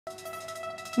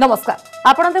नमस्कार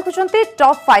आपण देखुछंती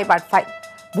टॉप 5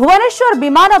 भुवनेश्वर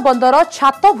विमान बंदर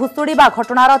छात भुसुड़ीबा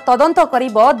घटनार तदंत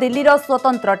करिबो दिल्लीर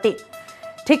स्वतंत्र टीम।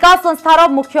 ठिका संस्थार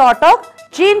मुख्य अटक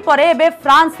चीन परे एबे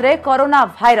फ्रांस रे कोरोना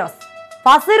भाइरस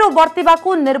फांसी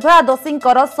बर्तिबाकू निर्भया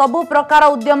दोषींकर सबु प्रकार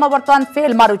उद्यम वर्तमान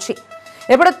फेल मारुछि।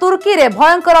 एपटे तुर्की रे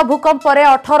भयंकर भूकंप रे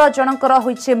 18 जनकर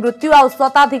होइछि मृत्यु आ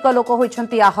शताधिक लोक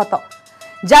होइछंती आहत।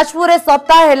 जाजपुर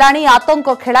सप्ताह हेलाणी आतंक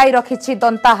खेलाई रखिछि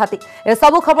दंता हाथी। ए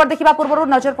सबु खबर देखिबा पूर्व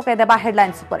नजर पकाई देबा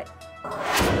हेडलाइंस पर।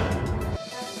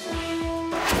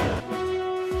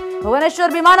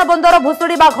 भुवनेश्वर विमान बंदर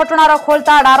भुसुड़ीबा घटनार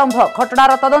खोलताड़ आरंभ।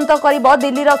 घटनार तदंत करिबो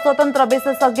दिल्लीर स्वतंत्र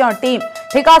विशेषज्ञ टीम।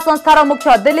 ठिका संस्थार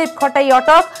मुख्य दिलीप खटई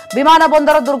अटक। विमान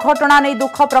बंदर दुर्घटना नहीं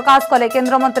दुख प्रकाश कले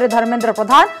केंद्रमंत्री धर्मेंद्र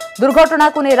प्रधान। दुर्घटना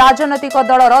को नहीं राजनैतिक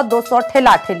दलर दोष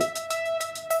ठेलाठेली।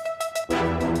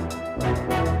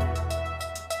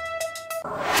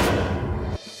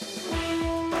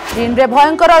 चीन रे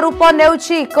भयंकर रूप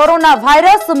नेउछि कोरोना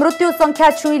भाइरस। मृत्यु संख्या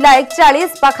छुईला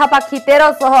 41। पाखापाखी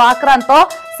 1300 आक्रांत।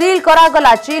 सील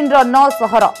करागला चीन रो 9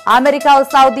 सहर। अमेरिका और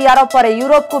साउदी अरब पर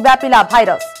यूरोप को व्यापिला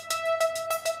भाइरस।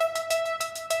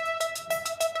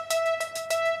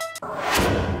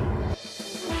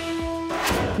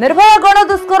 निर्भया गण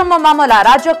दुष्कर्म मामला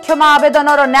राजक्षमा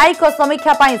आवेदनर न्यायिक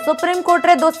समीक्षा पाई सुप्रीमकोर्ट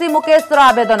रे दोषी मुकेश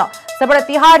आवेदन। सेपटे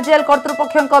तिहाड़ जेल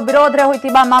कर्तृपक्ष विरोध में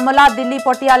होइतिबा मामला दिल्ली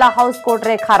पटियाला हाउस कोर्ट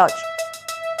रे खारज।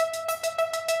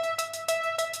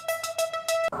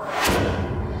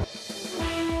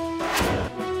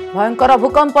 भयंकर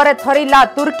भूकंप रे थरिला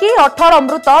तुर्की। 18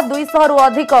 मृत 200 रु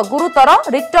अधिक गुरुतर।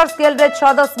 रिक्टर स्केल रे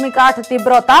 6.8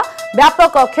 तीव्रता।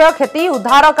 व्यापक क्षयक्षति।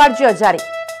 उद्धार कार्य जारी।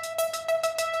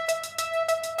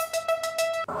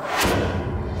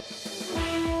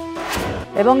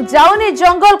 एवं जाउनी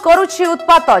जंगल करुछि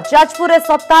उत्पात। जाजपुर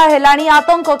सप्ताह हेलाणी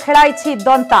आतंक खेलाई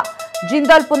दंता।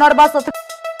 जिंदल पुनर्वास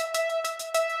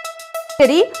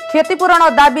क्षतिपूरण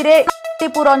दाबी रे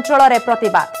क्षतिपूर अंचल रे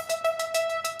प्रतिबाद।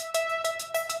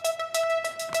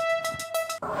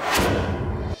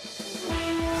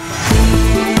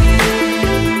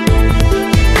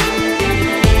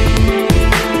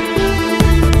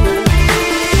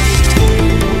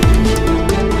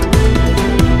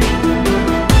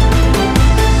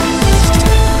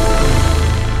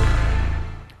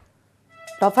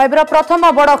 टॉप 5 प्रथम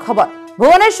बड़ खबर।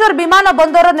 भुवनेश्वर विमान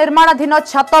बंदर निर्माणाधीन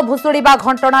छात भुसुड़ीबा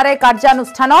घटना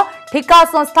कार्यानुष्ठान। ठिका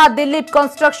संस्था दिलीप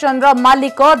कंस्ट्रक्शन रो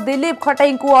मालिक दिलीप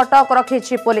खटई को अटक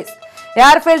रखिछि पुलिस।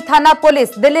 एयरफील्ड थाना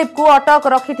पुलिस दिलीप को अटक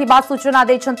रखिथिबा सूचना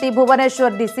दैछंती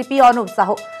भुवनेश्वर डीसीपी अनुप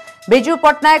साहू। बिजू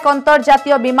पट्टनायक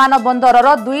अंतर्जातीय विमान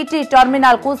बंदरर 2टी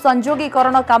टर्मिनाल को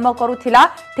संयोगीकरण काम करुथिला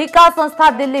ठिका संस्था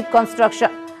दिलीप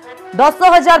कंस्ट्रक्शन।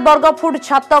 10,000 वर्ग फुट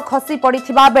छात खसी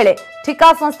पड़िथिबा बेले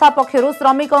ठिका संस्था पक्षरु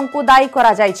श्रमिकों को दायी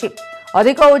करा जायछि।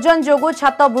 अधिक ओजन जोगु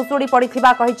छात भुसुड़ी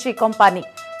पड़िथिबा कहिछि कंपनी।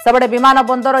 सबडे विमान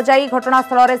बंदर जाई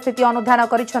घटनास्थल रे स्थिति अनुधान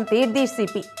करिसंती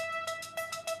डीसीपी।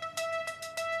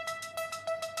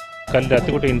 कल रात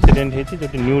गोटे इनसीडेंट हेछि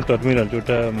जोटी न्यू टर्मिनल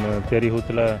जोटा तयारी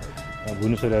होतला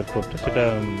भुवनेश्वर एयरपोर्ट सेटा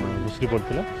भुसुड़ी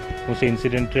पड़ता। से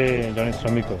इनसीडेंट रे जने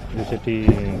श्रमिक जो सेठी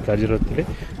कार्यरत थे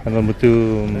मृत्यु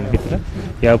होता।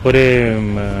 या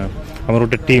आम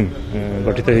गोटे टीम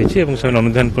गठित होती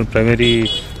अनुधान प्राइमरी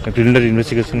प्रिलिमिनरी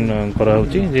इन्वेस्टिगेशन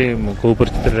कराऊँचे जे कौ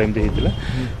परिस्थिति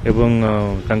एवं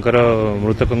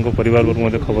मृतकों परिवार को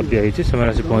खबर दिखाई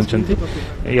से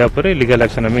पहुंचती। या लीगल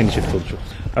एक्शन आम इनिशिएट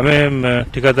करें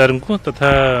ठिकादार को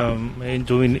तथा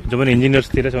जो मैंने इंजीनियर्स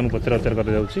थे से पचरा उचार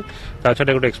कर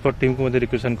छड़ा गोटे एक्सपर्ट टीम को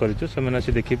रिक्वेशन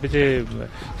कर देखिए जे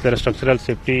तार स्ट्रक्चरल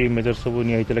सेफ्टी मेजर सब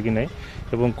निया कि ना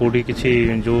एवं कौटी किसी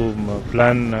जो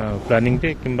प्लानिंग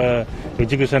किंबा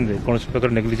एजुकेशन रे कौन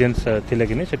प्रकार नेग्लिजेंस थिला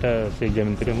कि नहीं सेटा से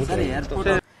एग्जामिन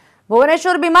करिया।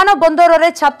 भुवनेश्वर विमान बंदर रे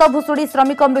छात भुसुड़ी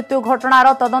श्रमिक मृत्यु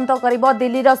घटनार तदंत करिबो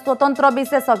दिल्लीर स्वतंत्र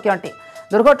विशेषज्ञ टीम।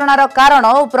 दुर्घटनार कारण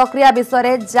और प्रक्रिया विषय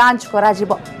रे जांच करा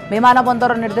जिवो। विमान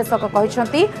बंदर निर्देशक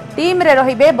कहिसंती टीम रे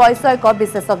रहिबे वैषयिक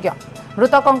विशेषज्ञ।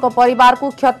 मृतकों परिवार को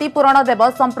क्षतिपूरण देव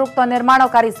संपृक्त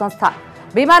निर्माणकारी संस्था।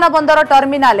 विमान बंदर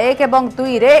टर्मिनाल 1 और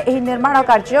 2 रे एही निर्माण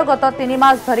कार्य गत 3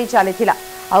 मास धरी चलीथिला।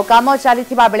 आउ काम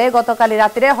चलीथिबा बेले गतकाली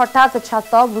रातिरे हठात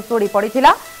छात भुसुड़ी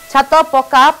पड़िथिला। छात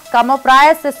पक्का काम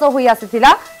प्राय शेष होई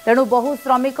आसीथिला। तेणु बहु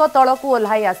श्रमिक तळकू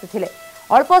ओल्हाई आसीथिले।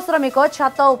 अल्प श्रमिक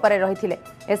छात उपरे रहिथिले।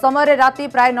 ए समय राति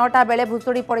प्राय 9टा बेले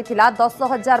भुसुड़ी पड़िथिला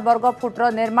 10,000 वर्ग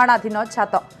फुटर निर्माणाधीन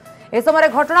छात। ए समय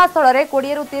घटनास्थल में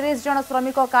 20 रु 30 जन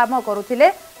श्रमिक काम करुथिले।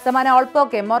 सेमाने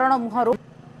अल्पके मरण मुहरु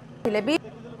भी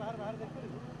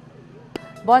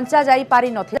बंचा जाई पारि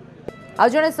नथिले। आ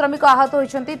जने श्रमिक आहत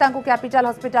होइछंती तांकु कैपिटल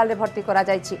हॉस्पिटल रे भर्ती करा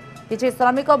जायछि। किछि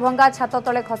श्रमिक भंगा छात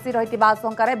तले खसी रहितिबा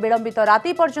आशंका रे विलंबित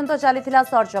राति पर्यंत चलीथिला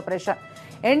सर्च ऑपरेशन।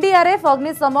 एनडीआरएफ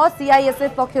अग्निशम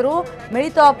सीआईएसएफ पक्षरु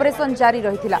मिलित ऑपरेशन जारी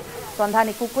रहिथिला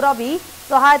संधानी कुकुर भी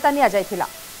सहायता निया जायथिला।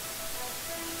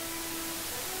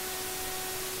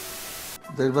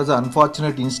 There was an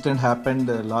unfortunate incident happened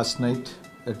last night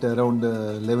at around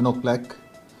 11 o'clock.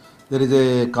 There is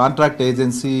a contract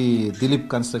agency, Dilip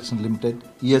Construction Limited.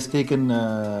 He has taken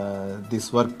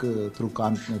this work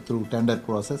through tender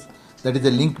process. That is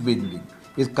a link building.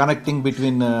 Is connecting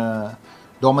between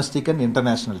domestic and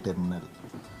international terminal.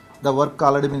 The work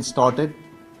already been started,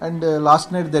 and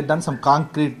last night they done some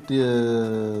concrete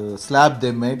slab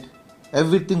they made.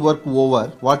 Everything work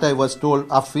over. What I was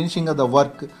told, after finishing of the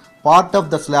work, part of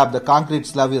the slab, the concrete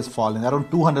slab has fallen. Around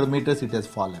 200 meters it has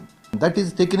fallen. That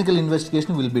is technical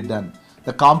investigation will be done.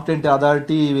 The competent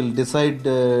authority will decide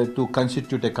to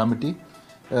constitute a committee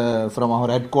from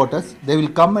our headquarters. They will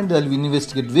come and they will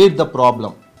investigate where the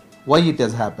problem, why it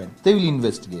has happened. They will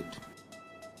investigate.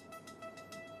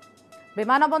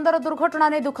 विमान बंदर दुर्घटना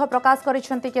ने दुख प्रकाश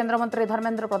करिसेंती केंद्र मंत्री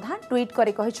Dharmendra Pradhan tweet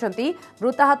करी कहिसेंती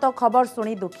मृताहत खबर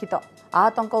सुनी दुखित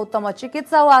आहतंक उत्तम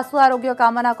चिकित्सा और आशु आरोग्य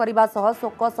कामना करने सह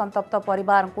शोक संतप्त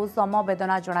परिवार को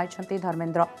समवेदना जणाइछंती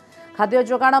धर्मेंद्र। खाद्य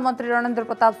जोगाण मंत्री रणेंद्र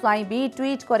प्रताप स्वाई भी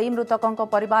ट्वीट करी मृतकों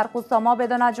परिवार को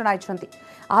समवेदना जणाइछंती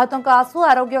आहतंक आशु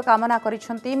आरोग्य कामना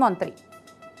करिसेंती मंत्री।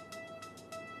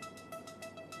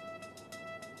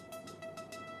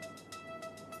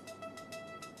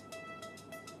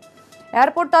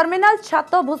 एयरपोर्ट टर्मिनाल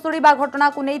छात भुशुड़ा घटना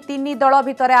को नहीं तीन दल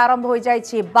भितर आरंभ हो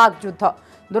जाइछि बागयुद्ध।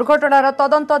 दुर्घटनार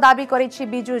तदंत दाबी करिछि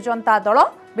बिजु जनता दल।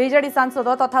 बीजेडी सांसद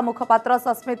तथा मुखपात्र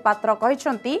सस्मित पात्र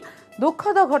कहिसेंती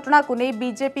दुखद घटना को नहीं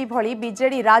बीजेपी भली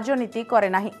बीजेडी राजनीति करे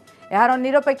नाही। एहार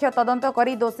निरपेक्ष तदंत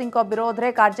करी दोषी विरोध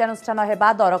में कार्यानुष्ठान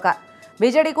हेबा दरकार।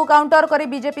 बीजेडी को काउंटर करी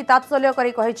बीजेपी तात्सल्य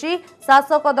करी कहिछि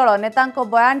शासक दल नेतांक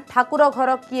बयान ठाकुर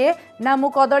घर किए ना मु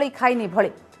कदली खाइनी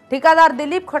भली। ठिकादार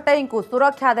दिलीप खटई को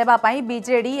सुरक्षा देबा पाई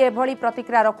बीजेडी एभली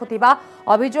प्रतिक्रिया रखुथिबा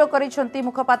अभियोग करिसेंती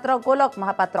मुखपात्र गोलक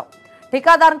महापात्र।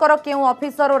 ठिकादारंकर केउ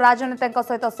ऑफिसर और राजनेतांक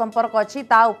सहित संपर्क अछि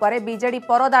ता उपरे बीजेडी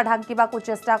परदा ढांकिबा को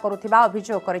चेष्टा करुथिबा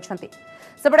अभियोग करिसेंती।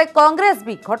 सेबडे कांग्रेस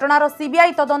भी घटनार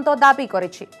सीबीआई तदंत दाबी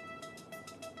करिछि।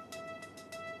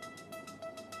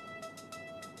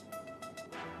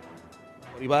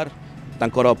 परिवार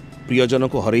तांकर प्रियजन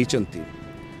को हरैचंती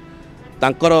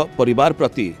तांकर परिवार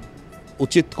प्रति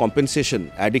उचित कॉम्पेन्सेशन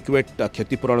एडिक्वेट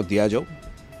क्षतिपूरण दि जाऊ।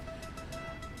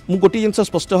 मु गोटे जिन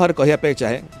स्पष्ट भाव कहवाई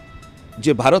चाहे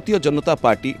जे भारतीय जनता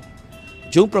पार्टी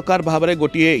जो प्रकार भाव में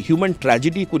गोटे ह्यूमन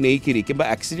ट्रेजेडी को लेकिन कि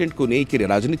एक्सीडेंट को लेकिन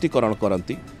राजनीतिकरण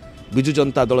करती विजु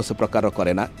जनता दल से प्रकार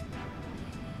करे ना।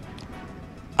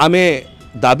 आमे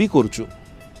दाबी करुचु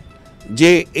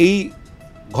जे यही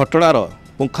घटनार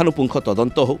पुंखानुपुंख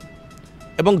तदंत हो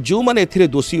एवं जो माने एथिरे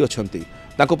दोषी अछंती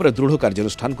ताको पर दृढ़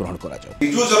कार्यानुष्ठान ग्रहण करा जाओ।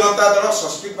 बिजु जनता दल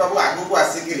सस्मित बाबू आगु को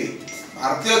आसिकिरी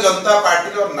भारतीय जनता पार्टी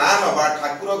रो नाम बा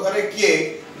ठाकुर घरे किए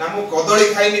नाम कदली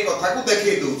खाइनी कथा को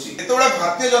देखै दउची। एतबेले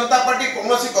भारतीय जनता पार्टी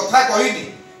कोनोसी कथा कहिनी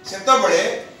सेतबेले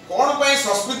कोन पय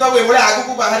सस्मित बाबू एबेले आगु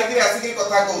को बाहर करी आसिकिरी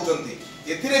कथा कहउचंती।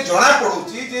 एथिरे जणा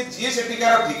पडुची जे जे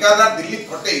सेटिकार ठिकादार दिलीप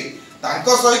खटई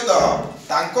तांको सहित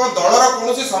तांको दलर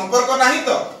कोनोसी संपर्क नाही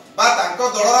तो बा तांको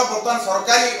दलर वर्तमान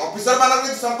सरकारी ऑफिसर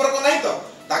मानक संपर्क नाही तो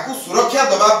ताकू सुरक्षा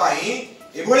दबा पाई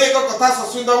एभली एक कथा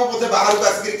सस्मित बाबू बोधे बाहर को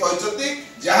आसिक कहते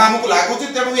जहाँ हमको लगुच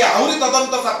तेणु ये आहरी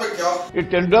तदंत सापेक्ष ये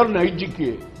टेंडर नहीं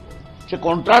जिकिए से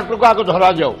कॉन्ट्राक्टर को आगे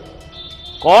धरा जाओ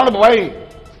कौन भाई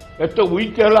एत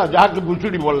वीक है जहाँकि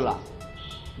भुसुड़ी बोलला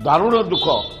दारुण दुख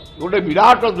गोटे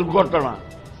विराट दुर्घटना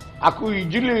आपको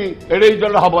इजिली एड़े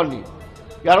हेनी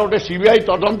यार गोटे सीबीआई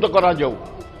तदंत करा जाओ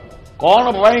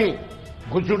कौन भाई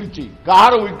भुसुड़ी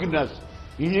कहार वीकनेस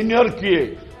इंजीनियर किए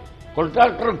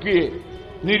कॉन्ट्राक्टर किए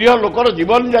निरीह लोकर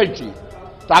जीवन जाइए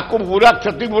पूरा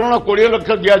क्षतिपूरण 20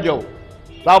 लाख दि जाऊ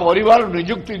ता परिवार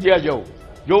निजुक्ति दि जाऊ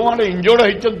जो मैंने इंजोर्ड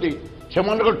होती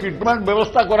से ट्रिटमेंट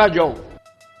व्यवस्था करा जाऊ।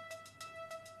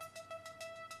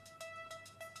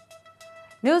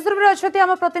 न्यूज रूम अच्छे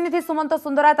आम प्रतिनिधि सुमंत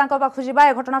सुंदरा पाखु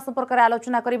जा घटना संपर्क में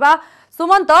आलोचना करवा।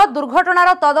 सुमंत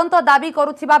दुर्घटनार तदंत दाबी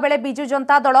करुवा बेले बिजु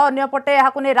जनता दल अन्यपटे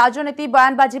यहाँ राजनीति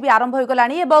बयानबाजी भी आरंभ हो गला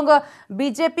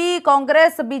बीजेपी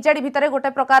कांग्रेस बीजेडी भितर गोटे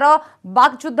प्रकार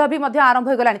बाकयुद्ध भी आरंभ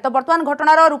हो गला। तो बर्तमान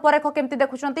घटनार रूपरेख केमती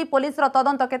देखुं पुलिस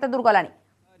तदंत केते दूर गला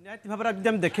निहत भाव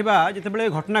देखा जिते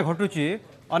घटना घटुची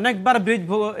अनेक बार ब्रिज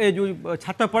जो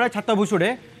छात पड़े छात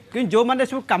भुसुड़े कि जो मैंने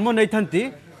सब कम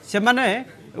नहीं से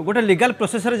गोटे लीगल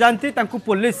प्रोसेस जाती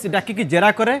पुलिस डाकिकी जेरा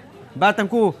करे बा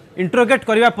इंटरोगेट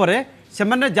करने पर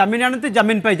से जमीन आनती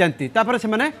जमीन पाई जाती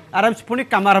से आराम से पुणी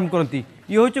काम आरंभ करती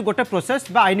ये हूँ गोटे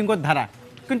प्रोसेस बा आईन धारा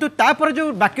किंतु तापर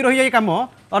जो बाकी रही जाए कम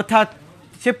अर्थात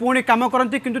से पुणी काम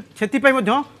करती किंतु से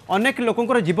अनेक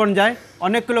लोकंर जीवन जाए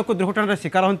अनेक लोक दुर्घटनार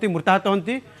शिकार होती मृताहत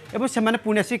होती और से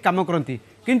पुणी आसिक कम करती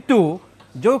किंतु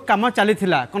जो कम चली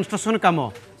कंस्ट्रक्शन कम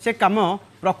से कम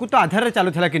प्रकृत आधार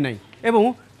चलूला कि नहीं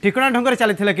एवं ठिकना ढंग से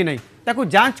चलता कि नहीं ताकू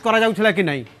जांच करा कि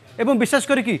नहीं एवं विशेष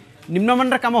करके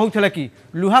निम्नमानर कम होता कि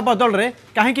लुहा बदल में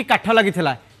कहीं काठ लगी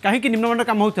कहीं निम्नमानर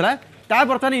कम होता ता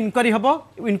बर्तमान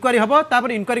इनक्वारी हम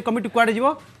तापर इनक्वारी कमिटी कुआड़े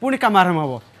जीव पुणी काम आरंभ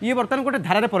हम ये बर्तमान गोटे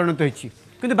धारार परिणत होती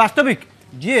किंतु वास्तविक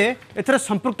जी एथर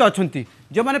संपृक्त अच्छा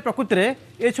जो मैंने प्रकृति में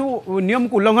ये सब नियम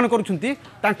को उल्लंघन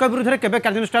कर विरुद्ध में केवे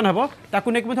कार्यानुष्ठान हम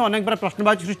ताकू नहीं अनेक बार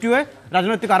प्रश्नवाची सृष्टि हुए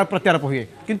राजनैतिक आरोप प्रत्यारोप हुए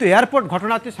किंतु एयरपोर्ट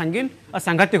घटना अति सांगीन और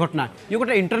सांघातिक घटना ये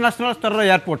गोटे इंटरनेशनल स्तर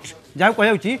एयरपोर्ट जहाँ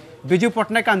कहुच्छी विजु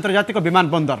पट्टनायक आंतर्जातिक विमान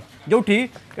बंदर जो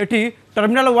ये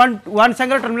टर्मिनाल 1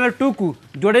 सांगे टर्मिनाल 2 को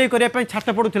जोड़े करने छात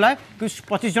पड़ूला कि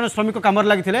 25 जन श्रमिक कम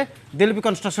लगी दिलीप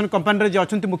कंस्ट्रक्शन कंपानी जो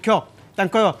अच्छा मुख्य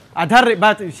आधार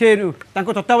से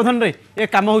तत्वावधान में ये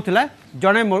कम होता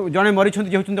जड़े जड़े मरी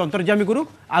जे होती अंतर्जामी गुरु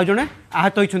आउ जड़े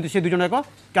आहत होती से दुजन एक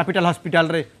कैपिटल हस्पिटाल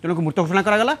जन को मृत घोषणा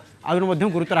कराला आउ जन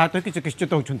गुरुतर आहत होकर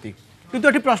चिकित्सित होती किंतु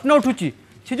ये प्रश्न उठुची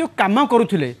से जो कम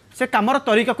करुले से कमर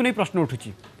तरीका को नहीं प्रश्न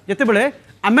उठुची जितेबले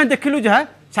आम देखिलु जहाँ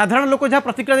साधारण लोक जहाँ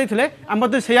प्रतिक्रिया देते आम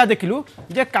से देखिलु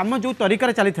जे कम जो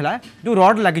तरीका चली जो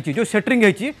रड लगी जो सेटरिंग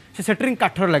होती से सेटरिंग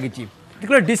काठर लगी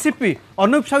डीसीपी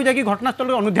अनूप साहू जाकि घटनास्थल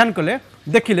अनुध्यान कले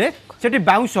देखिले से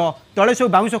बाउंश तले सब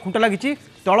बाउंश खुंट लगी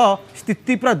तल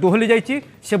स्थिति पूरा दोहली जाइए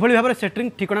से भाव में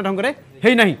सेटरिंग ठिकना ढंग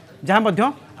से नहीं जहाँ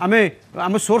आम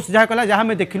आम सोर्स जहाँ कहला जहाँ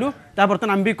आम देखिलु ता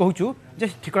बर्तमान आम भी कहूँ जे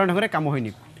ठिकना ढंग से कम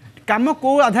होनी कम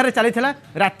कौ आधार चली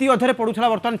राति अधे पड़ूला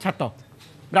बर्तमान छात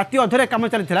राति अधे कम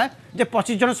चली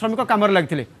 25 जन श्रमिक कम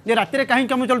लगी राति कहीं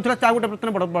कम चलूला गोटे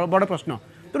बर्तमान बड़ प्रश्न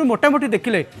तेणु मोटामोटी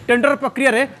देखिले टेंडर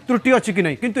प्रक्रिया रे त्रुटि अच्छी कि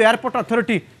नहीं किंतु एयरपोर्ट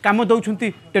अथॉरिटी काम दौरान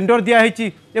टेंडर दिखाई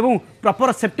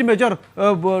प्रॉपर सेफ्टी मेजर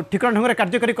ठिकना ढंग से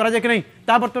कार्यकारी करा कि नहीं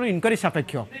ता बर्तमान इनक्वारी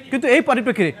सापेक्ष किंतु यही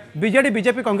परिप्रेक्षी बीजेडी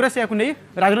बीजेपी कांग्रेस या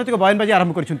राजनैतिक बयानबाजी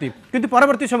आरंभ कर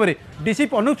परवर्ती समय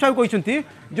डीसीपी अनूप साहू कहते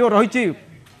जो रही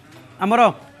आमर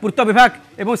पूर्त विभाग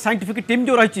एवं साइंटिफिक टीम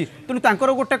जो रही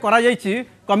तेणु गोटे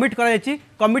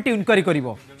committee inquiry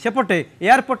करपटे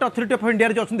airport authority of India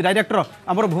जो अच्छा डायरेक्टर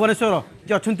आमर भुवनेश्वर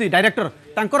जो अच्छा डायरेक्टर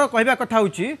तांकर कहवा कथा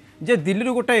होची जे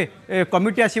दिल्ली गोटे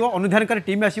कमिटी आसीबो अनुधानकारी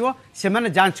टीम आसीबो से माने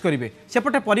जांच करेंगे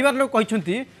सेपटे परिवार लोक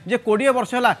कहते जे 20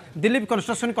 वर्ष है दिलीप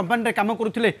कंस्ट्रक्शन कंपानी रे काम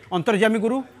करुले अंतर्जामी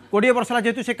गुरु 20 वर्ष है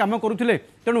जेहेतु से काम करुले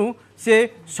तेणु से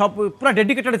सब पूरा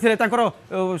डेडिकेटेड थे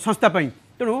संस्थापी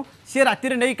तेणु सी राति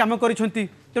नहीं कम कर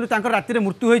तेणु राति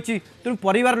मृत्यु होती तेणु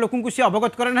परिवार लोक सी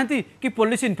अवगत करना कि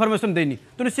पुलिस इनफर्मेशन देनी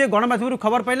तेणु सी गणमाध्यम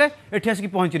खबर पाइले एठी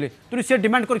आसिक पहुँचले तेणु सी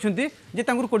डिमांड कर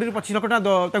 20-25 लाख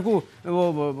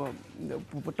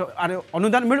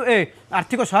अनुदान मिलू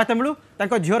आर्थिक सहायता मिलू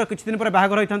झीर किसी दिन पर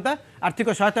बाहागर होता आर्थिक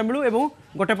सहायता मिलू और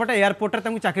गोटे पटे एयरपोर्ट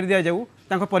में चाकरी दि जाऊ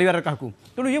परिवार क्या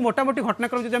तेणु ये मोटामोटी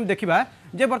घटनाक्रम जो देखा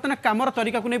जे बर्तमान कमर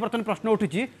तरीका को नहीं बर्तमान प्रश्न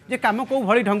उठुची जे काम कौ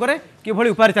भली ढंग से कि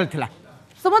उपाय चलता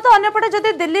सुमत अन्यपटे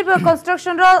जदि दिल्ली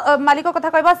कंस्ट्रक्शन मालिक कथा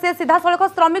कहबा से सीधा सड़क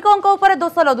श्रमिकों ऊपर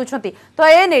दोष लदुछंती तो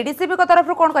ए नै डीसीपी को तरफ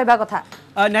कोन कहबा कथा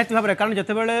निहायत भाव में कारण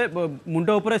जितेबाला मुंड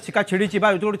उपर शिका छिड़ी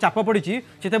गोटे चाप पड़ी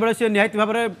से सी निहायत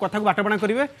भाव में कथा को बाटबणा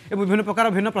करेंगे और विभिन्न प्रकार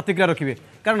भिन्न प्रतिक्रिया रखिए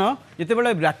कारण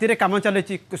जितेबाला राति कम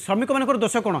चली श्रमिक मान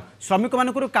दोष कौन श्रमिक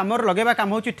मान कम लगेगा कम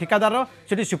हो ठिकादार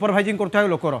से सुपरभाइजिंग कर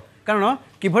लोकर कारण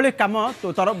किभली कम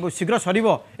शीघ्र सर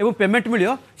पेमेंट मिल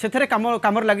से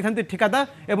कम लगी ठिकादार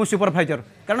और सुपरभाइजर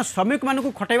कारण श्रमिक मान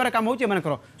खटाइबार काम हो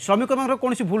श्रमिक मान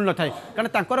कौन भूल न थाए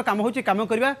कारण कम हो कम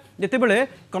करवा जितेबाला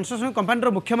कंस्ट्रक्शन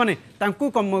कंपानी मुख्य मैंने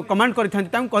कमांड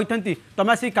करी तुम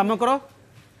आसिक कम कर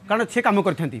कारण से कम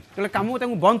करती कम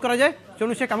बंद करा जाए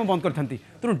तेणु से कम बंद करती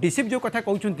तेणु डीसीपी जो कथा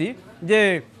कहते जे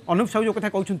अनूप साहू जो कथा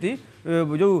कहते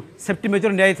जो सेफ्टी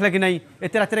मेजर निया कि नहीं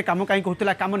एत राति कम कहीं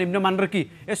कहला कम निम्नमानर कि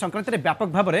ए संक्रांत में व्यापक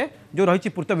भाव में जो रही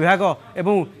पूर्त विभाग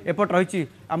एवं एपट रही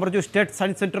आमर जो स्टेट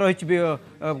साइंस सेंटर रही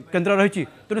केन्द्र रही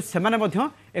तेणु से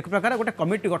एक प्रकार गोटे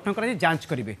कमिटी गठन कर जांच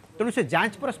करेंगे तेणु से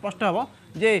जांच पर स्पष्ट हम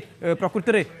जे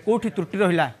प्रकृति में कौटी त्रुटि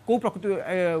रहा कौ प्रकृति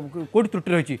कौटी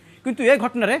त्रुटि रही किंतु ए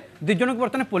घटना दुई जन को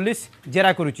बर्तमान पुलिस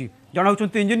जेरा करुच्ची जन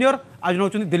होती इंजीनियर आज जन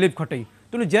होती दिलीप खटई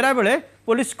तेणु जेरा बेले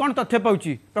पुलिस कौन तथ्य पाँच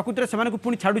प्रकृति में से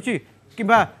पुणी छाड़ुची कि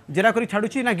जेरा कर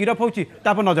छाड़ुची ना गिरफ होची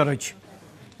नजर रही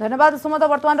धन्यवाद सुमत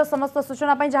बर्तमान समस्त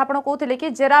सूचना जहाँ आप कहते कि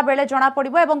जेरा बेले जना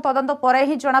पड़ो और तदंत पर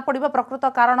ही जना पड़ो प्रकृत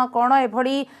कारण कौन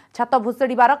एभली छात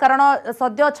भुशुड़ार कारण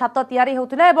सद्य छात तैयारी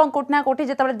होता कोठना कोठी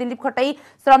जिते दिलीप खटई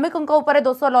श्रमिकों उपर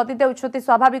दोष लदी देउछंती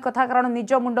स्वाभाविक कथा कारण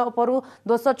निज मुंड उपर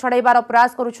दोष छड़ाइबार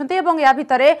प्रयास करुछंती या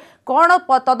भितर कौन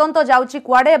तदंत जाउची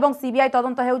कुआडे और सीबीआई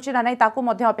तदंत हेउची ना नहीं ताकू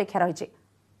मध्य अपेक्षा रही।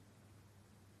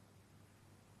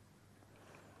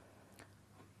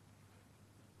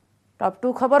 टॉप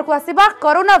 2 खबर को आसिबा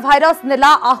कोरोना भाइरस नेला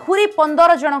आहुरी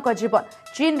 15 जनक जीवन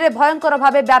चीन रे भयंकर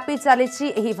भावे व्यापी चली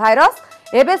एही भाइरस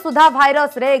एबे सुधा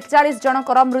भाइरस रे 41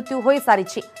 जनकर मृत्यु होई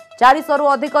सारिछि 400 रु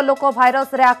अधिक लोक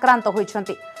भाइरस रे आक्रांत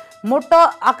होइछंती मोट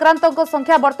आक्रांतक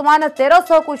संख्या वर्तमान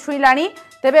 1300 को छुईलाणी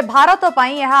तेबे भारत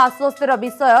पई यह आश्वस्तिर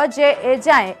विषय जे ए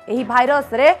जाए एही भाइरस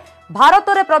रे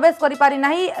भारत रे प्रवेश करि पारि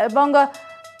नाही एवं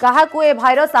काहाकू ए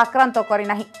भाइरस आक्रांत करि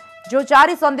नाही जो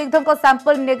 4 संदिग्धक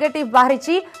सैंपल नेगेटिव बाहरी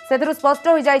से स्पष्ट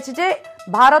हो जाए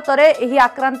भारत में यही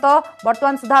आक्रांत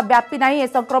बर्तमान सुधा व्यापी ना ए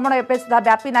संक्रमण एवं सुधा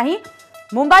व्यापी ना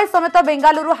मुंबई समेत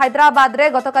बेंगालुरु हैदराबाद रे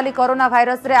गतकाली कोरोना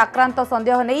भाइरस रे आक्रांत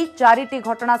संदेह नहीं 4टी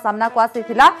घटना सामना को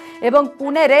आसीथिला एवं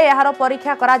पुणे रे यार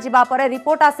परीक्षा करा जिबा परे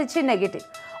रिपोर्ट आसीछि नेगेटिव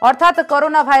अर्थात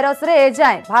कोरोना भाइरस रे ए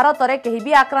जाए भारत में कहीं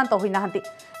भी आक्रांत होई नाहंती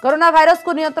कोरोना भाइरस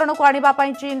को नियंत्रण को आनिबा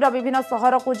पई चीन रो विभिन्न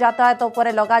शहर को यातायात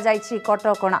उपरे लगा जाइछि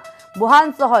कटकणा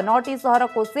वुहान सह 9टी शहर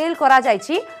को सील करा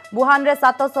जाइछि वुहान रे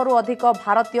 700 रु अधिक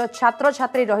भारतीय छात्र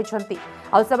छात्री रहिछंती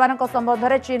आ सेमानक संबंध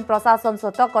रे चीन प्रशासन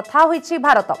सहित कथा होइछि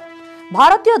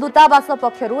भारतीय दूतावास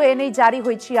पक्षरु एने जारी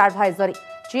होइछि एडवाइजरी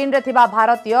चीन रे थिबा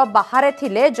भारतीय बाहरे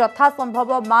थिले यथा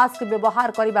संभव मास्क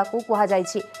व्यवहार करबा को कहा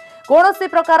जाइछि कौनसी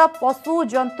प्रकार पशु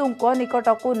जंतु को निकट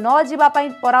को न जीवा पई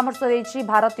परामर्श देछि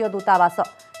भारतीय दूतावास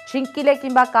छिंकिले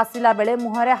किंबा कासिला बेले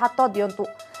मुहरे हाथ दियंतु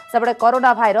सेबडे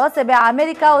कोरोना भाइरस एबे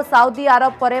अमेरिका और साउदी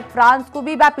अरब परे फ्रांस को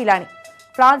भी व्यापिलाणी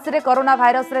फ्रांस रे कोरोना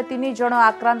भाइरस रे 3 जण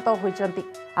आक्रांत होइछंती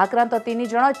आक्रांत 3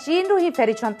 जण चीन रु ही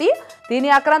फेरिछंती 3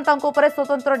 आक्रांतक ऊपर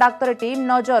स्वतंत्र डाक्टर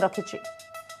टीम नजर रखिछि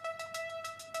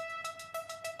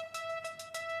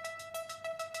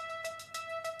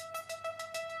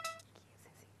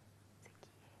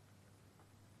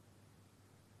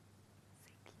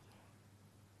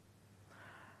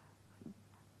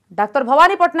डॉक्टर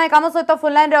भवानी पट्टनायक आम सहित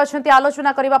फोन लाइन रे अछंती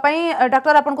आलोचना करिबा पई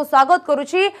डॉक्टर आपन को स्वागत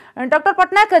करूची डॉक्टर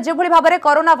पट्टनायक जे भली भाबरे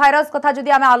कोरोना भाइरस कथा जदि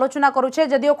आमे आलोचना करूचे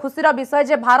जदिओ खुशीर विषय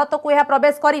जे भारत को यह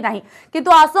प्रवेश करी नाही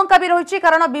किंतु आशंका भी रहिछि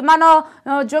कारण विमान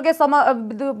जोगे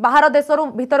बाहर देशरु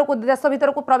भीतर को देश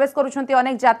भीतर को प्रवेश करूछंती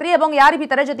अनेक यात्री एवं यार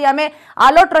भीतर जदि आमे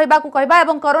अलर्ट रहबा को कहबा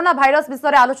एवं कोरोना भाइरस विषय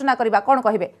रे आलोचना करिबा कोन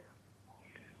कहिबे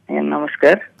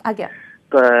नमस्कार आज्ञा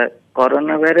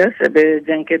कोरोना वायरस एबे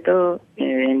जाके तो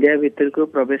इंडिया भीतर को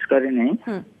प्रवेश करे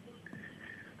नहीं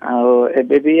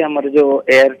एबे भी हमर जो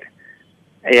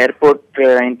एयरपोर्ट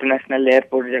इंटरनेशनल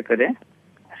एयरपोर्ट जाकर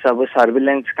सब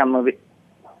सर्विलेंस काम भी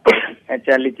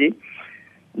चली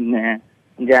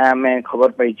जहाँ मैं खबर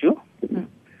पाइचु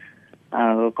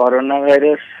कोरोना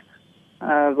वायरस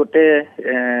गोटे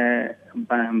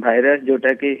भाइरस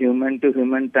जोटा कि ह्यूमन टू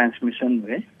ह्यूमन ट्रांसमिशन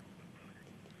हुए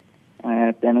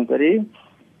तेणुक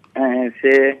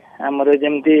से आमर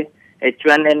जमती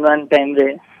H1N1 टाइम रे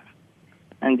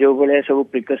जो भाया सब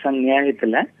प्रिकसन निया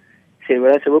से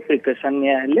भाया सब प्रिकसन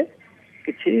निया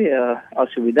किसी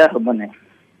असुविधा हम ना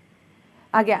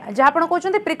आज्ञा जहाँ आप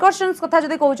कहते प्रिकॉशंस कथा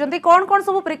जदि कहते कौन कौन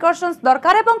सब प्रिकॉशंस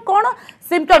दरकार एवं कौन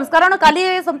सिम्पटम्स कारण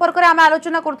काली संपर्क में आम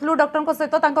आलोचना करूँ डॉक्टर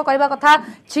सहित कहवा कथा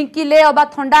छिंकिले अबा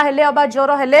थंडा हेले अबा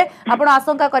ज्वर हेले आप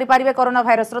आशंका करें कोरोना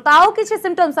भाइरस तो आउ किसी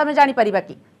सिम्पटम्स आम जापर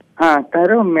कि हाँ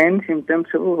तार मेन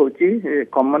सिम्पटम्स सब होची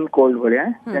कॉमन कोल्ड भाया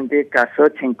जमती काश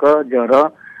छिंक ज्वर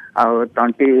आउ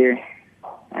तंटी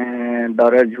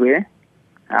दरज हुए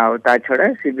आउ ता छड़ा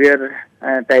सिवियर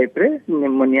टाइप रे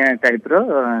निमोनिया टाइप रो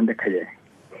देखा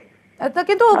जाए तो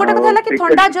किंतु गोटे कथा है कि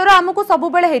ठंडा ज्वर हमको सब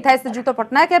बेले हेथाय श्रीजुत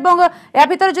पटनायक एवं या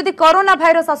भीतर जदि कोरोना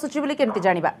भाइरस आसुची बोली केमति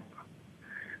जानिबा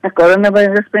कोरोना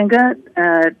भाइरस पेंका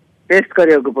टेस्ट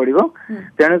करिया को पड़िबो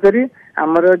तेनु करी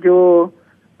हमर जो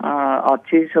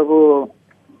अच्छी सब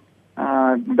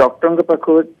डॉक्टर के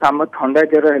पाखु आम ठंडा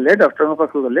ज्वर हेले डॉक्टर के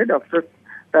पाखु गले डॉक्टर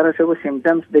तार सब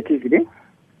सिम्पटम्स देखिकरी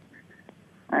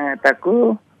ताको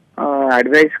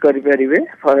एडवाइस करि परिबे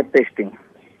फॉर टेस्टिंग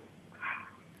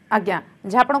आज्ञा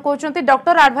जे आपण कहउचंती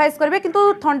डॉक्टर एडवाइस करबे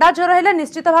किंतु ठंडा ज्वर हेले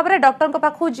निश्चित भाव में डॉक्टर के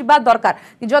पाखु जिबा दरकार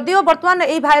जदिओ वर्तमान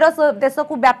एई भाइरस देश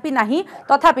को व्यापी नाही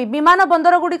तथापि विमान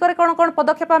बंदर गुडी करे कोन कोन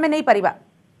पदक्षेप हमें नहीं परिबा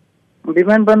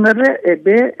विमान बंदर रे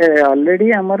एबे ऑलरेडी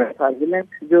हमर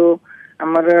सर्विलेंस जो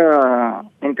हमर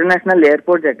इंटरनेशनल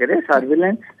एयरपोर्ट जाके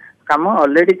सर्विलेंस काम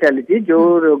ऑलरेडी चली जो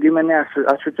रोगी माने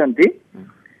आसुचंती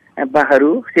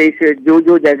बाहरु से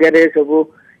जो जगह रे सब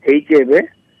हेइचे एबे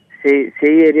से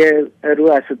एरिया रु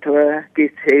आसुथवा कि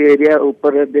से एरिया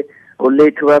ऊपर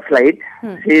ओल्लेथवा फ्लाइट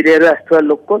से एरिया रु आसुथवा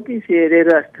लोक कि से एरिया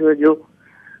रु आसुथवा जो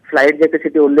फ्लाइट जाके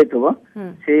सेठी ओल्लेथवा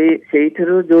से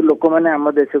थरु जो लोक माने हम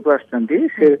देश को आसुचंती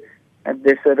से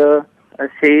देशर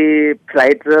से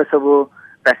फ्लाइट रो सब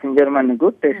पैसेंजर मान को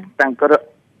टेस्ट तांकर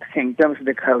सिम्पटम्स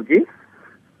देखा होची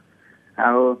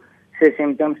आउ से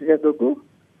सिम्पटम्स जाक को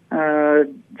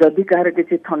जदि कहार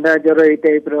किसी ठंडा ज्वर ए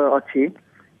टाइप रो अछि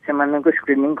से माने को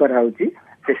स्क्रीनिंग करा होची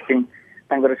टेस्टिंग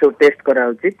तांकर सब टेस्ट करा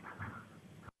होची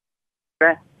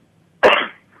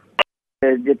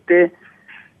जिते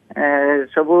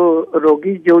सब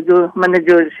रोगी जो माने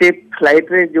जो से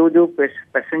फ्लाइट रे जो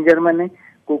पैसेंजर माने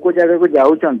को जगह को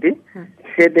जाउचंती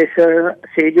से देश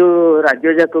से जो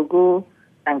राज्य जाक को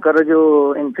तांकर जो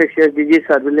इन्फेक्शियस डिजीज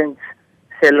सर्विलेंस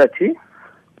सेल अच्छी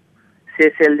से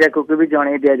सेल जाक को भी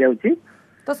जणै दिया जाउची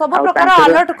तो सब प्रकार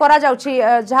अलर्ट करा जाउची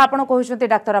जहाँ आपण कहउछंती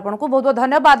डाक्टर आपण को बहुत बहुत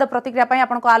धन्यवाद प्रतिक्रिया पई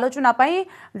आपण को आलोचना पई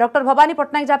डॉक्टर भवानी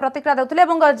पटनायक जहाँ प्रतिक्रिया देउथिले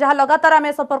एवं जहाँ लगातार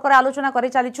आमे संपर्क रे आलोचना करि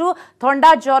चालिछु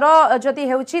ठंडा ज्वर जदि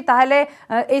हेउची ताहेले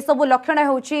ए सब लक्षण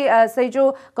हेउची से जो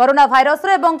कोरोना भाइरस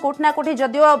रे एवं कोठना कोठी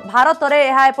जदियो भारत रे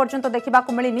एहा ए पर्यंत देखिबा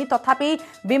को मिलिनी तथापि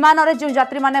विमान रे जो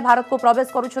यात्री माने भारत को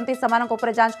प्रवेश करूछंती समानक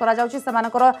ऊपर जांच करा जाउची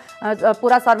समानकर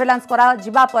पूरा सर्वेलेंस करा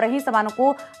जिबा पर ही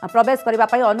समानकु प्रवेश करिबा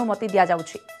पई अनुमति दिया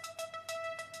जाउची।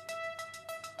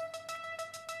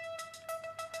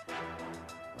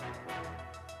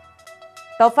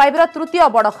 टॉप 5 रो तृतीय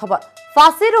बड़ खबर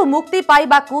फांसी मुक्ति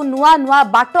पाइबाकू नुआ नुआ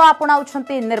बाट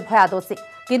आपणाउछंती निर्भया दोषी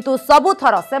किंतु सबु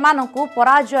थर सेमानंकू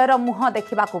पराजयर मुह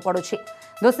देखिबाकू पड़ुछि।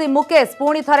 दोषी मुकेश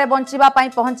पुणी थरे बंचिबा पई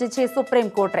पहुंची सुप्रीम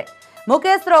कोर्ट रे।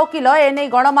 मुकेश रो वकील एने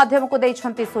गणमाध्यम को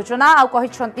देइछंती सूचना आ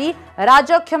कहिछंती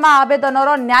राजक्षमा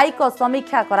आवेदनर न्यायिक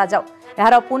समीक्षा करा जाउ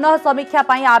यार पुनः समीक्षा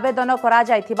पई आवेदन करा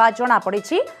जायथिबा जणा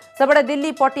पड़िछि। सेबडे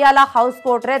दिल्ली पटियाला हाउस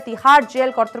कोर्ट रे तिहाड़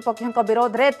जेल कर्तृपक्षक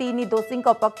विरोध रे 3 दोषी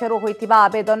पक्षरु होइथिबा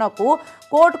आवेदन को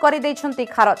कोर्ट करि दैछंती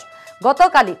खारज।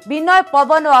 गतकाली विनय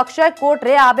पवन और अक्षय कोर्ट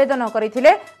रे आवेदन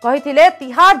करिथिले कहिथिले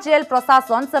तिहाड़ जेल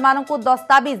प्रशासन सेमानकु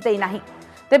दस्तावेज देई नाही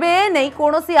तेबे ए नै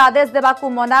कोनोसी आदेश देबाकू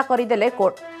मना करिदेले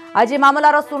कोर्ट। आज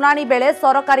मामलार सुनानी बेले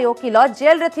सरकारी वकील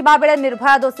जेल रे थिबा बेले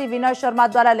निर्भया दोषी विनय शर्मा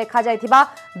द्वारा लेखा जायथिबा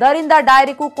दरिंदा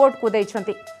डायरी को कोर्ट को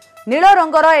दैछंती। नील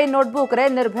रंगर ए नोटबुक रे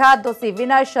निर्भया दोषी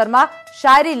विनय शर्मा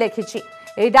शायरी लेखिछि।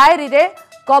 ए डायरी रे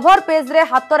कवर पेज रे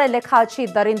हाथ रे लेखा अछि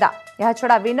दरिंदा। यह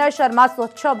छड़ा विनय शर्मा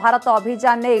स्वच्छ भारत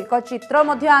अभियान ने एक चित्र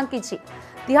मध्य आंकिछि।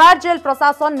 तिहाड़ जेल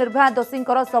प्रशासन निर्भया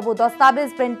दोषींकर सबु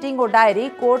दस्तावेज पेंटिंग और डायरी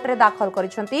कोर्ट रे दाखल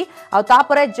करिसंती आ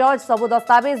तापरे जज सबु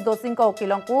दस्तावेज दोषींक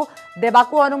वकीलंकु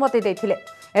देबाकू अनुमति देथिले।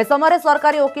 ए समय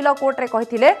सरकारी वकील कोर्ट रे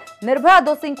कहिथिले निर्भया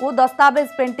दोषींकु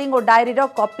दस्तावेज पेंटिंग और डायरी रो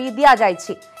कॉपी दिया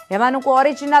जायछि एमानकु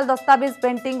ओरिजिनल दस्तावेज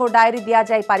पेंटिंग और डायरी दिया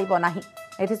जाय पारिबो नाही।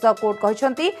 एथिस कोर्ट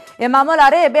कहिसंती ए मामला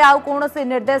रे एबे आउ कोनोसी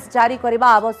निर्देश जारी करबा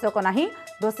आवश्यक नाही।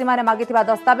 दोषी माने मागिथिबा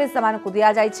दस्तावेज समानकु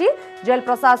दिया जायछि। जेल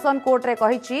प्रशासन कोर्ट रे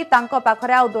कहिछि तांको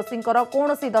पाखरे आउ दोषींकर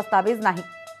कोनोसी दस्तावेज नाही।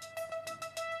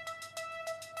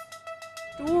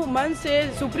 2 मंथ से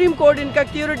सुप्रीम कोर्ट इनका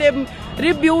क्यूरेटिव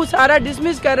रिव्यू सारा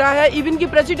डिसमिस कर रहा है। इवन की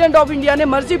प्रेसिडेंट ऑफ इंडिया ने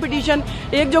मर्सी पिटीशन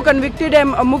एक जो कन्विक्टेड है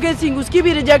मुकेश सिंह उसकी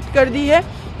भी रिजेक्ट कर दी है।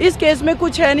 इस केस में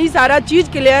कुछ है नहीं, सारा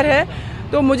चीज क्लियर है।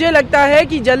 तो मुझे लगता है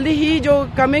कि जल्दी ही जो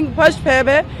कमिंग 1 फेब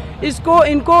है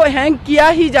इनको हैंग किया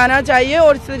ही जाना चाहिए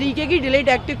और इस तरीके की डिले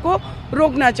टैक्टिक को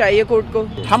रोकना चाहिए कोर्ट को।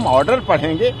 हम ऑर्डर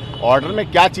पढ़ेंगे, ऑर्डर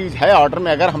में क्या चीज है, ऑर्डर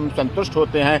में अगर हम संतुष्ट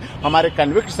होते हैं, हमारे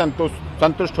कन्विक्ट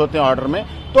संतुष्ट होते हैं ऑर्डर में,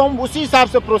 तो हम उसी हिसाब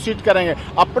से प्रोसीड करेंगे।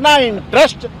 अपना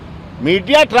इंटरेस्ट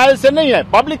मीडिया ट्रायल से नहीं है,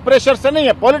 पब्लिक प्रेशर से नहीं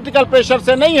है, पॉलिटिकल प्रेशर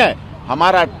से नहीं है।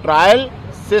 हमारा ट्रायल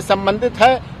से संबंधित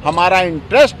है, हमारा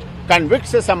इंटरेस्ट कन्विक्ट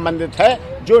से संबंधित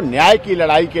है जो न्याय की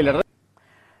लड़ाई के लड़।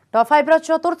 टॉप 5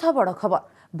 चतुर्थ बड़ खबर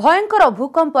भयंकर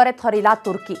भूकंप थरिला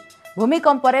तुर्की।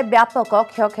 भूमिकंप व्यापक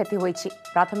क्षयक्षति होइछि।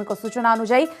 प्राथमिक सूचना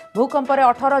अनुसार भूकंप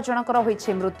 18 जनकर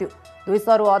होइछि मृत्यु।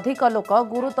 200 रु अधिक लोक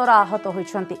गुरुतर आहत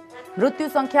होइछन्ति। मृत्यु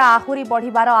संख्या आहुरी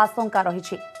बढ़िबार आशंका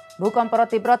रहिछि। भूकंपर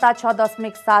तीव्रता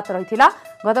 6.7 रहिथिला।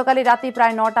 गतकाली राति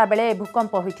प्राय 9टा बेले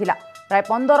भूकंप होइथिला। प्राय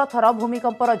 15 थर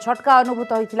भूमिकंपर झटका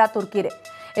अनुभूत होइथिला तुर्की रे।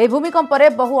 ए भूमिकंप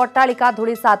बहु अट्टालिका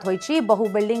धूलिसात होइछि। बहु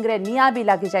बिल्डिंग रे निआं भी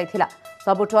लागि जाइथिला।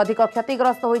 सबुठु अधिक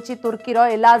क्षतिग्रस्त होइछि तुर्कीर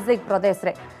एलाजिक प्रदेश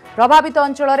रे। प्रभावित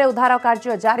अंचल रे उद्धार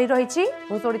कार्य जारी रहिछि।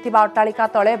 भूसुड़ीथिबा अट्टालिका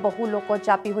तळे बहु लोक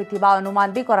चापी होइथिबा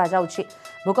अनुमान भी करा जाउछि।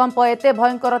 भूकंप एते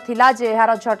भयंकर थिला जे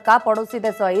एहार झटका पड़ोसी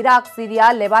देश इराक,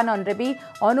 सीरिया, लेबानन रे भी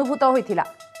अनुभूत होइथिला।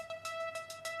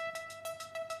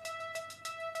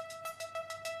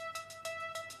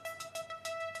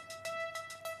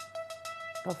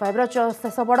 टॉप 5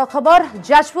 शेष बड़ खबर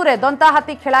जाजपुर दंता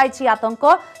हाथी खेलाई आतंक।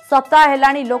 सप्ताह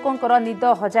हेलाणी लोकंकर निद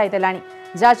हजाई देलाणी।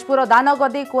 जाजपुर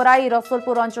दानगदी कोराई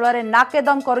रसुलपुर अंचल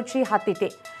नाकेदम करुछि हाथीटे।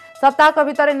 सप्ताह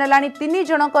भितर नेलाणी 3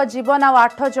 जनक जीवन और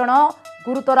 8 जन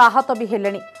गुरुतर आहत भी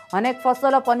हेलेनी। अनेक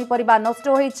फसल पनीपरिबा नष्ट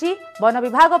होइछि। वन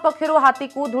विभाग पक्षरु हाथी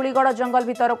को धूलीगढ़ जंगल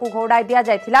भितर को घोड़ाई दिया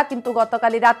जायथिला किंतु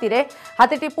गतकाली राति रे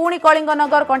हाथीटी पुणी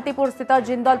कलिंगनगर कंटीपुर स्थित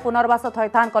जिंदल पुनर्वास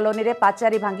थैथान कॉलोनी रे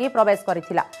पाचारी भांगी प्रवेश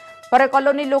करिथिला। पर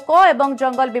कॉलोनी लोक एवं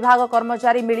जंगल विभाग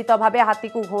कर्मचारी मिलित भावे हाथी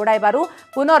को घोड़ाइबारु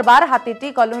पुनर्बार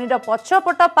हाथीटी कॉलोनीर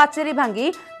पछपट पाचेरी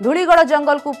भांगी धूलीगढ़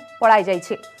जंगल को पलाई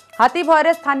जाइछि। हाथी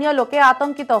भୟରେ स्थानीय लोके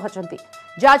आतंकित होचंती।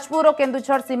 जाजपुर और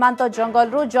केन्दुझर सीमांत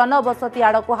जंगल जनबसती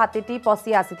आड़क हाथीटी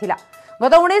पशि आसीथिला।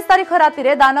 गत 19 तारिख राति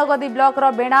में दानगदी ब्लॉक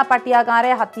बेणापाटिया गाँव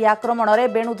में हाथी आक्रमण में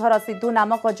वेणुधर सिद्धू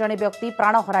नामक जड़े व्यक्ति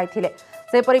प्राण हराई।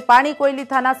 सेपरी पाणी कोइली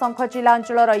थाना शंखचिला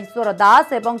अंचल ईश्वर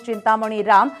दास और चिंतामणि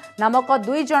राम नामक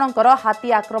 2 जनकर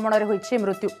हाथी आक्रमण में होइछि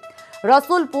मृत्यु।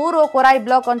 रसुलपुर और कोराई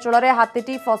ब्लॉक अंचल में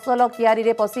हाथीटी फसल कियारी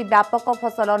रे पशि व्यापक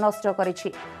फसल नष्ट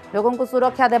करिछि। लोगों को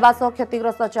सुरक्षा देवा सह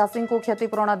क्षतिग्रस्त चाषी को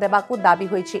क्षतिपूरण देवाकू दाबी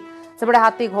होइछि। सेबडे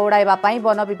हाथी घौड़ाइबा पई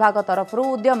वन विभाग तरफ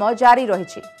उद्यम जारी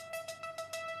रहिछि।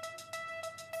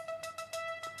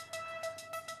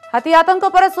 हाथी आतंक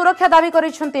पर सुरक्षा दाबी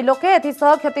करिसेंति लोके।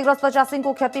 एथिसह क्षतिग्रस्त चाषी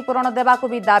को क्षतिपूरण देवाकू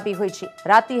भी दाबी होइछि।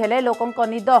 राति हेले लोकंक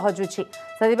निद हजुछि।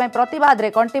 सेदिपई प्रतिवाद रे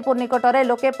कंटीपुर निकटरे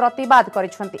लोके प्रतिवाद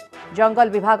करिसेंति। जंगल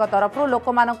विभाग तरफ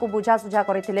लोकमानंकू बुझासुझा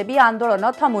करथिले भी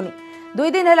आंदोलन थमुनी।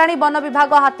 2 दिन हेलाणी वन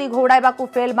विभाग हाथी घौड़ाइबाकू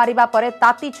फेल मारिबा परे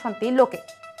तातीछंति लोके।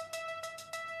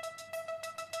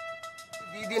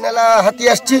 2 दिन हेला हाथी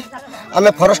आछि।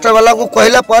 आमे फॉरेस्टर वाला को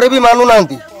कहला पर भी मानु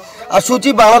नांती।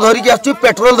 आसुची बाण धरिकी आसुची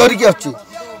पेट्रोल धरिकी आसुची।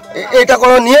 एटा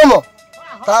कोन नियम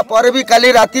तापर भी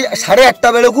काली राति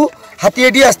 8:30 बेलू हाथी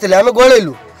एडी आसते आम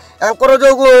गलैलु आंकर जो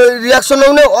रिएक्शन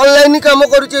होने ऑनलाइन काम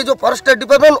करुचे जो फॉरेस्ट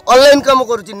डिपार्टमेंट ऑनलाइन काम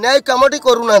करुची न्याय कामटी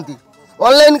करूना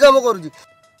ऑनलाइन काम करुची।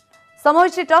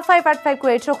 समय टॉप 5 को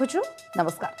एट रखुछु।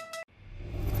 नमस्कार।